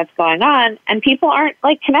suffering thing that's going on, and people aren't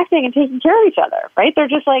like connecting and taking care of each other, right? They're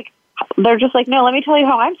just like, no, let me tell you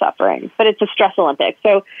how I'm suffering. But it's a stress Olympic.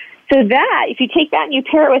 So that, if you take that and you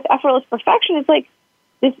pair it with effortless perfection, it's like,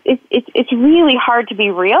 it's really hard to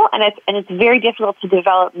be real, and it's very difficult to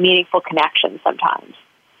develop meaningful connections sometimes.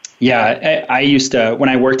 Yeah, I used to, when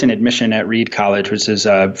I worked in admission at Reed College, which is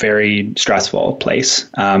a very stressful place,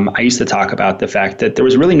 I used to talk about the fact that there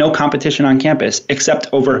was really no competition on campus except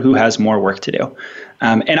over who has more work to do.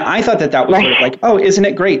 And I thought that was sort of like, oh, isn't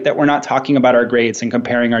it great that we're not talking about our grades and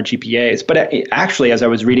comparing our GPAs? But actually, as I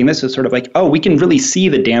was reading this, it's sort of like, oh, we can really see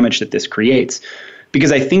the damage that this creates.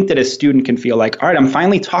 Because I think that a student can feel like, all right, I'm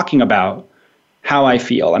finally talking about how I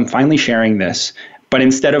feel. I'm finally sharing this. But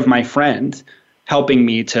instead of my friend helping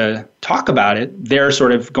me to talk about it, they're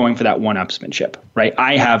sort of going for that one-upsmanship, right?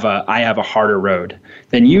 I have a harder road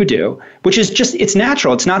than you do, which is just, it's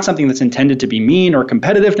natural. It's not something that's intended to be mean or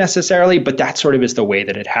competitive necessarily, but that sort of is the way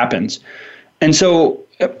that it happens. And so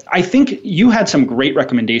I think you had some great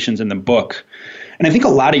recommendations in the book. And I think a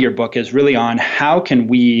lot of your book is really on how can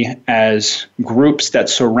we, as groups that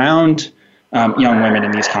surround young women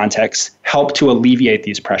in these contexts, help to alleviate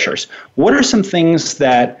these pressures. What are some things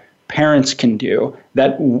that parents can do,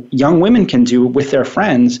 that young women can do with their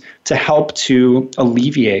friends to help to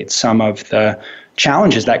alleviate some of the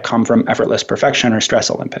challenges that come from effortless perfection or stress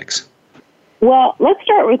Olympics? Well, let's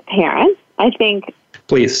start with parents. I think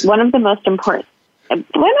one of the most important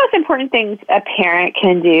things a parent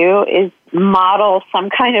can do is model some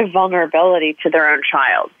kind of vulnerability to their own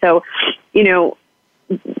child. So,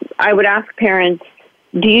 I would ask parents,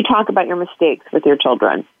 do you talk about your mistakes with your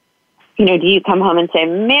children? Do you come home and say,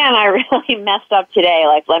 man, I really messed up today.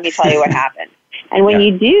 Like, let me tell you what happened. And when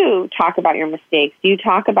you do talk about your mistakes, you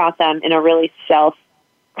talk about them in a really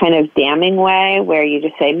kind of damning way where you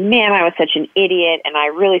just say, man, I was such an idiot and I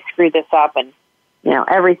really screwed this up and,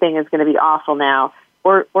 everything is going to be awful now.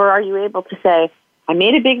 Or are you able to say, I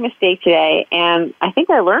made a big mistake today and I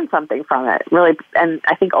think I learned something from it, really. And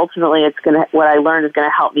I think ultimately what I learned is going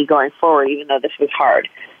to help me going forward, even though this was hard.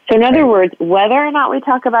 So in other words, whether or not we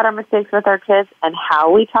talk about our mistakes with our kids and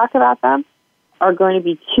how we talk about them are going to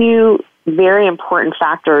be two very important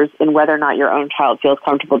factors in whether or not your own child feels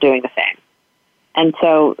comfortable doing the same. And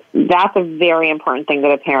so that's a very important thing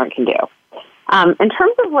that a parent can do. In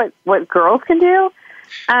terms of what girls can do,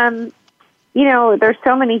 there's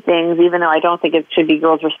so many things, even though I don't think it should be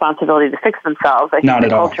girls' responsibility to fix themselves. I think the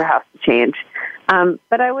culture has to change.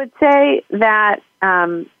 But I would say that,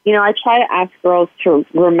 I try to ask girls to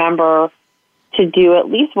remember to do at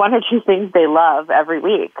least one or two things they love every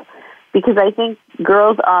week. Because I think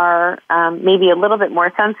girls are maybe a little bit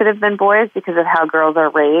more sensitive than boys because of how girls are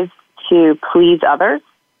raised to please others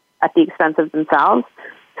at the expense of themselves.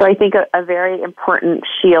 So I think a very important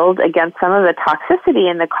shield against some of the toxicity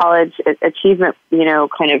in the college achievement,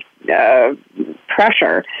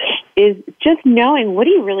 pressure is just knowing, what do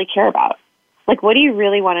you really care about? Like, what do you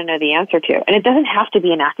really want to know the answer to? And it doesn't have to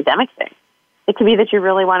be an academic thing. It could be that you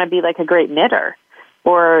really want to be like a great knitter,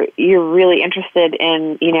 or you're really interested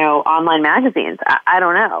in, online magazines. I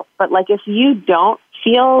don't know. But like, if you don't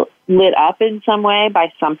feel lit up in some way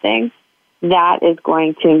by something, that is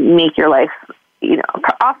going to make your life,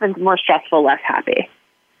 often more stressful, less happy.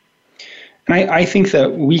 And I think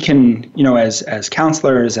that we can, as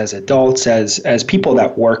counselors, as adults, as people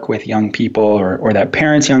that work with young people or that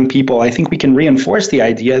parents young people, I think we can reinforce the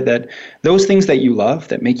idea that those things that you love,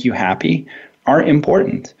 that make you happy, are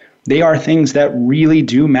important. They are things that really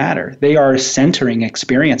do matter. They are centering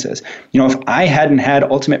experiences. If I hadn't had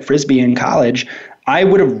Ultimate Frisbee in college, I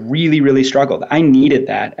would have really, really struggled. I needed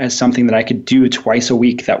that as something that I could do twice a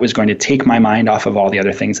week that was going to take my mind off of all the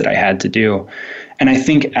other things that I had to do. And I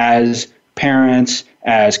think as parents,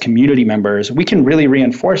 as community members, we can really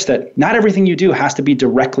reinforce that not everything you do has to be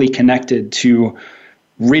directly connected to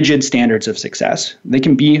rigid standards of success. They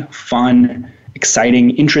can be fun,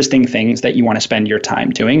 exciting, interesting things that you want to spend your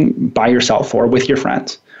time doing by yourself or with your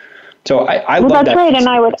friends. So I love that. That's right. And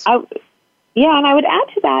I would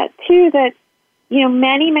add to that too that,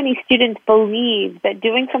 many students believe that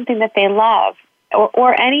doing something that they love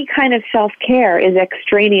or any kind of self-care is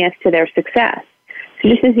extraneous to their success. So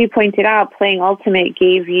just as you pointed out, playing Ultimate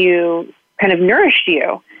gave you, kind of nourished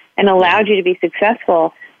you and allowed you to be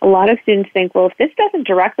successful. A lot of students think, well, if this doesn't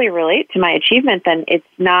directly relate to my achievement, then it's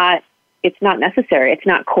not necessary. It's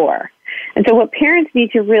not core. And so what parents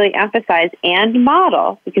need to really emphasize and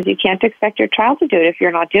model, because you can't expect your child to do it if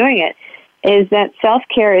you're not doing it, is that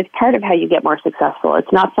self-care is part of how you get more successful.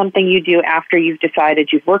 It's not something you do after you've decided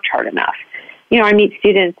you've worked hard enough. I meet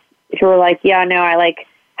students who are like, I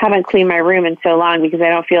haven't cleaned my room in so long because I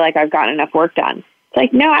don't feel like I've gotten enough work done. It's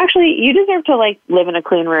like, no, actually, you deserve to live in a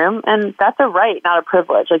clean room, and that's a right, not a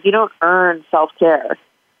privilege. Like, you don't earn self-care.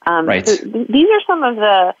 Right. So these are some of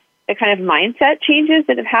the kind of mindset changes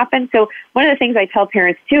that have happened. So one of the things I tell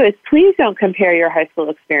parents too is please don't compare your high school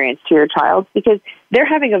experience to your child's, because they're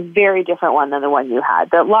having a very different one than the one you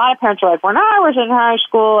had. A lot of parents are like, when I was in high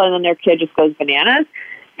school, and then their kid just goes bananas.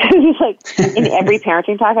 Just like in every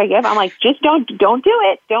parenting talk I give, I'm like, just don't do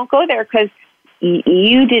it. Don't go there, because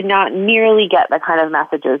you did not nearly get the kind of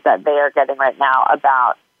messages that they are getting right now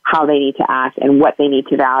about how they need to act and what they need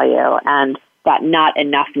to value, and that not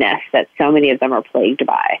enoughness that so many of them are plagued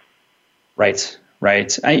by.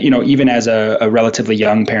 Right. Even as a relatively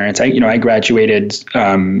young parent, I graduated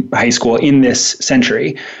high school in this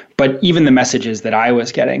century, but even the messages that I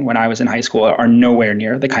was getting when I was in high school are nowhere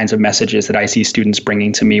near the kinds of messages that I see students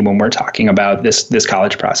bringing to me when we're talking about this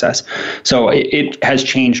college process. So it has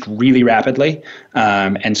changed really rapidly,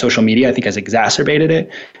 and social media, I think, has exacerbated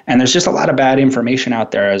it. And there's just a lot of bad information out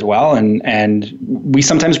there as well, and we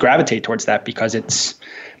sometimes gravitate towards that because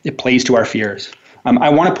it plays to our fears. I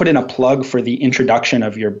want to put in a plug for the introduction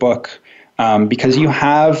of your book, because you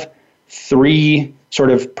have 3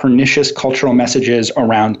 sort of pernicious cultural messages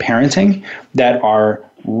around parenting that are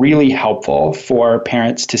really helpful for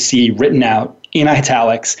parents to see written out in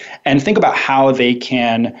italics and think about how they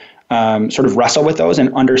can sort of wrestle with those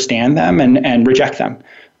and understand them and reject them.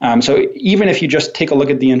 So even if you just take a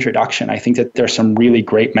look at the introduction, I think that there's some really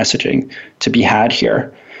great messaging to be had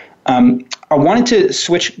here. I wanted to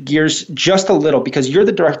switch gears just a little because you're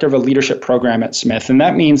the director of a leadership program at Smith, and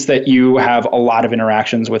that means that you have a lot of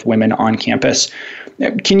interactions with women on campus.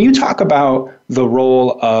 Can you talk about the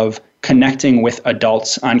role of connecting with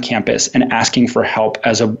adults on campus and asking for help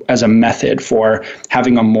as a method for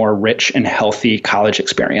having a more rich and healthy college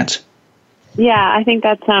experience? Yeah, I think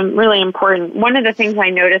that's really important. One of the things I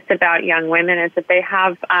noticed about young women is that they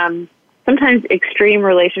have sometimes extreme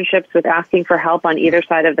relationships with asking for help on either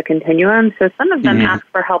side of the continuum. So some of them ask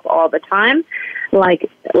for help all the time. Like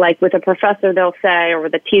with a professor, they'll say, or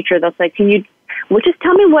with a teacher, they'll say, well, just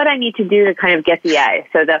tell me what I need to do to kind of get the A.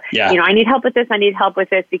 So I need help with this, I need help with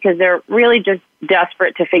this, because they're really just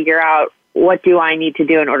desperate to figure out what do I need to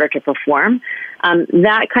do in order to perform.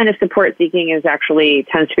 That kind of support seeking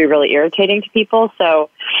tends to be really irritating to people. So,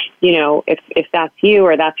 if that's you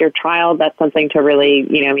or that's your child, that's something to really,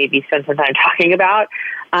 maybe spend some time talking about.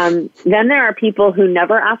 Then there are people who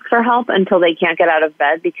never ask for help until they can't get out of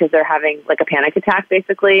bed because they're having like a panic attack,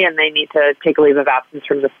 basically, and they need to take a leave of absence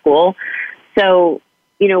from the school. So,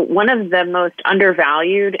 one of the most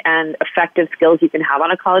undervalued and effective skills you can have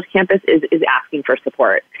on a college campus is asking for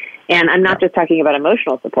support. And I'm not just talking about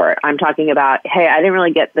emotional support. I'm talking about, hey, I didn't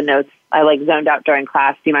really get the notes. I zoned out during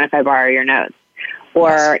class. Do you mind if I borrow your notes?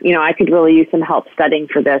 Or, I could really use some help studying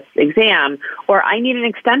for this exam. Or I need an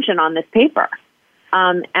extension on this paper.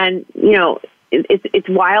 It's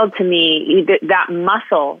wild to me that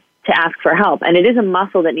muscle to ask for help, and it is a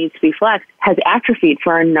muscle that needs to be flexed, has atrophied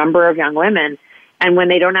for a number of young women. And when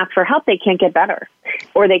they don't ask for help, they can't get better,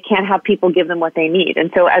 or they can't have people give them what they need.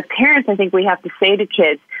 And so as parents, I think we have to say to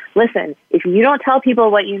kids, listen, if you don't tell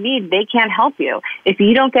people what you need, they can't help you. If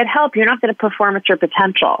you don't get help, you're not going to perform at your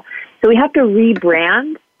potential. So we have to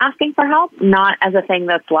rebrand asking for help, not as a thing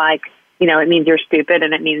that's like, it means you're stupid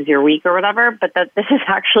and it means you're weak or whatever, but that this is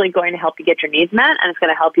actually going to help you get your needs met, and it's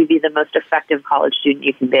going to help you be the most effective college student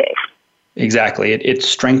you can be. Exactly. It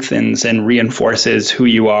strengthens and reinforces who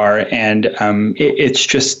you are. And it's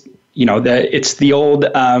just, it's the old,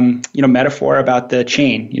 metaphor about the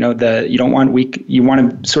chain, you don't want weak, you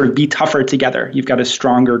want to sort of be tougher together. You've got a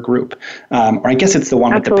stronger group. Or I guess it's the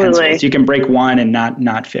one Absolutely. With the pencils. You can break one and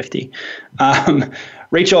not 50.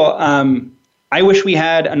 Rachel, I wish we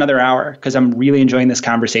had another hour because I'm really enjoying this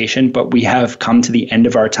conversation, but we have come to the end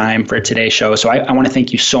of our time for today's show. So I want to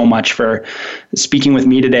thank you so much for speaking with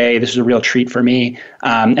me today. This is a real treat for me.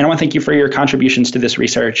 And I want to thank you for your contributions to this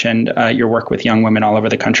research and your work with young women all over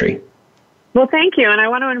the country. Well, thank you. And I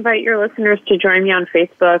want to invite your listeners to join me on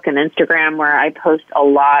Facebook and Instagram, where I post a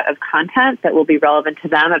lot of content that will be relevant to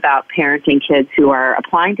them about parenting kids who are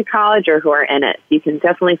applying to college or who are in it. You can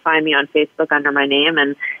definitely find me on Facebook under my name,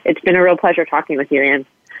 and it's been a real pleasure talking with you, Ian.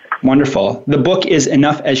 Wonderful. The book is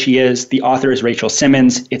Enough as She Is. The author is Rachel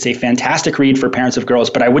Simmons. It's a fantastic read for parents of girls,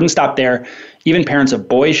 but I wouldn't stop there. Even parents of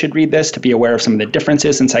boys should read this to be aware of some of the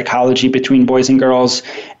differences in psychology between boys and girls.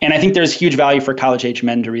 And I think there's huge value for college-age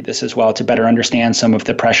men to read this as well to better understand some of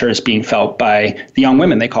the pressures being felt by the young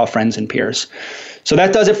women they call friends and peers. So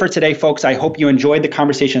that does it for today, folks. I hope you enjoyed the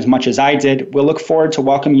conversation as much as I did. We'll look forward to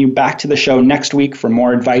welcoming you back to the show next week for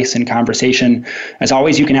more advice and conversation. As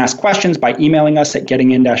always, you can ask questions by emailing us at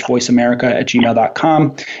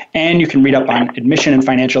gettingin-voiceamerica@gmail.com. And you can read up on admission and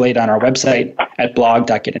financial aid on our website at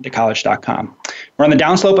blog.getintocollege.com. We're on the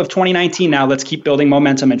downslope of 2019 now. Let's keep building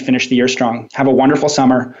momentum and finish the year strong. Have a wonderful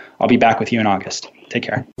summer. I'll be back with you in August. Take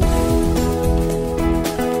care.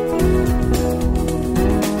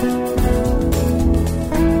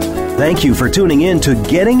 Thank you for tuning in to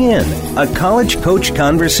Getting In, a college coach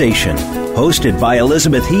conversation, hosted by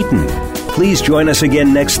Elizabeth Heaton. Please join us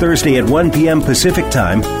again next Thursday at 1 p.m. Pacific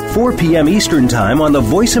Time, 4 p.m. Eastern Time on the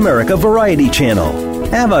Voice America Variety Channel.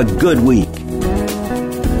 Have a good week.